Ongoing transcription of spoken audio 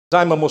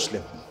I'm a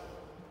Muslim,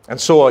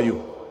 and so are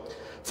you.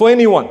 For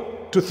anyone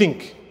to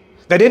think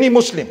that any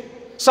Muslim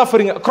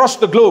suffering across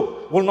the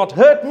globe will not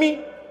hurt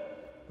me,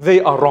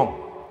 they are wrong.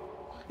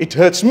 It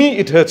hurts me,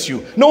 it hurts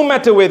you, no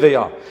matter where they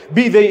are.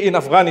 Be they in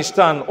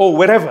Afghanistan or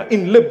wherever,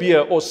 in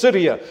Libya or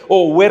Syria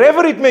or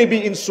wherever it may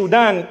be, in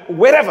Sudan,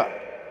 wherever.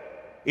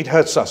 It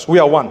hurts us. We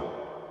are one.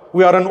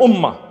 We are an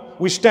ummah.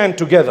 We stand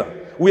together.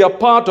 We are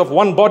part of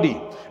one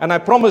body. And I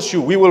promise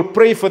you, we will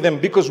pray for them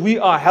because we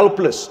are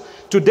helpless.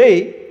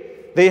 Today,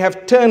 they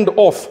have turned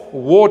off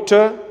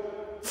water,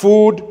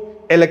 food,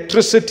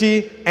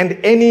 electricity, and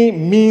any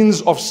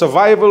means of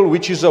survival,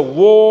 which is a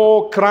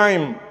war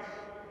crime.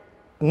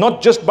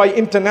 Not just by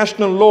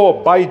international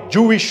law, by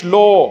Jewish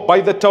law, by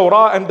the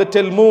Torah and the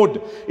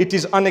Talmud. It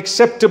is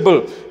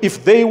unacceptable.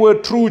 If they were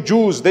true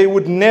Jews, they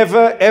would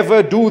never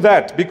ever do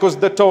that, because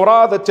the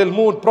Torah, the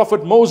Talmud,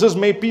 Prophet Moses,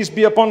 may peace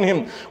be upon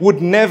him, would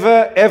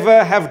never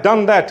ever have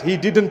done that. He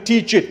didn't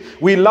teach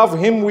it. We love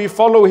him, we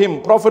follow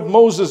him. Prophet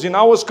Moses in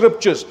our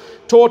scriptures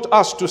taught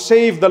us to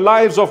save the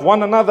lives of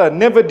one another.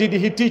 Never did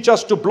he teach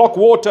us to block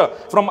water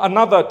from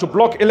another, to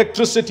block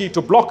electricity,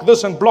 to block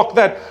this and block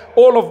that.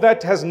 All of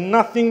that has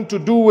nothing to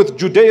do with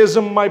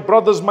Judaism, my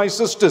brothers, my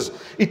sisters.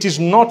 It is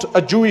not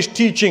a Jewish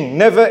teaching,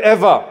 never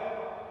ever.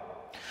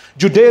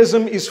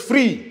 Judaism is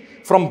free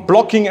from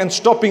blocking and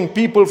stopping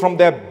people from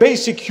their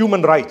basic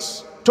human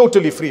rights.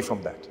 Totally free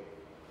from that.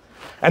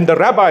 And the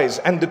rabbis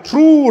and the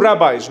true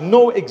rabbis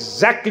know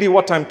exactly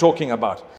what I'm talking about.